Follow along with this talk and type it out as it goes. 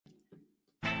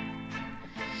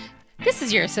This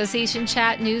is your Association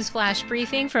Chat News Flash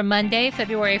Briefing for Monday,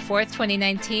 February 4th,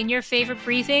 2019, your favorite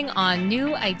briefing on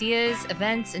new ideas,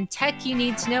 events, and tech you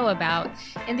need to know about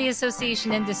in the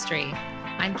association industry.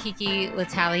 I'm Kiki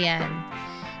L'Italienne.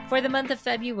 For the month of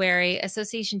February,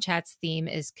 Association Chat's theme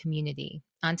is community.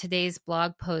 On today's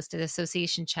blog post at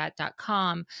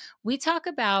associationchat.com, we talk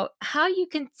about how you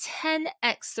can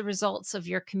 10x the results of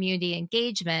your community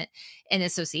engagement in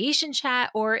Association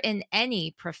Chat or in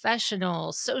any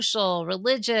professional, social,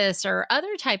 religious, or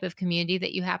other type of community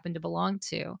that you happen to belong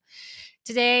to.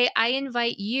 Today, I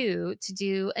invite you to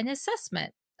do an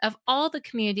assessment of all the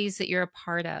communities that you're a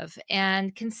part of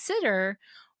and consider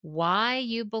why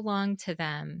you belong to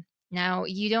them. Now,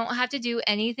 you don't have to do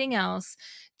anything else.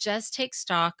 Just take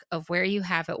stock of where you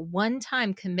have at one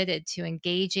time committed to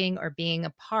engaging or being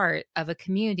a part of a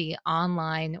community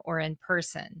online or in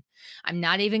person. I'm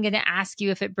not even going to ask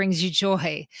you if it brings you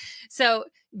joy. So,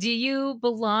 do you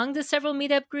belong to several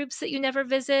meetup groups that you never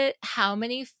visit? How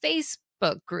many Facebook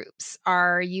groups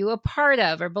are you a part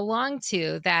of or belong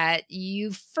to that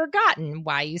you've forgotten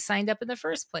why you signed up in the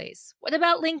first place? What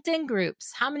about LinkedIn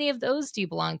groups? How many of those do you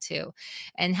belong to?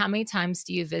 And how many times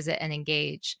do you visit and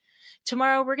engage?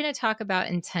 Tomorrow, we're going to talk about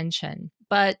intention.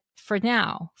 But for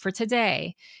now, for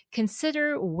today,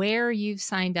 consider where you've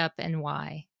signed up and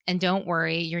why. And don't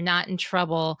worry, you're not in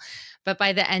trouble. But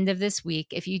by the end of this week,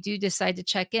 if you do decide to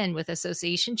check in with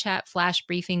Association Chat Flash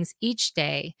Briefings each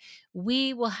day,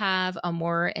 we will have a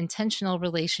more intentional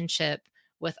relationship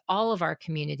with all of our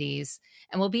communities,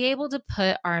 and we'll be able to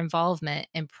put our involvement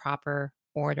in proper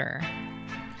order.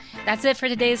 That's it for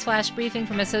today's Flash Briefing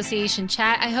from Association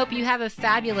Chat. I hope you have a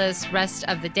fabulous rest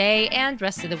of the day and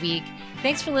rest of the week.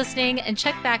 Thanks for listening, and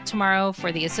check back tomorrow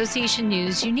for the association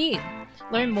news you need.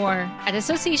 Learn more at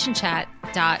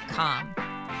associationchat.com.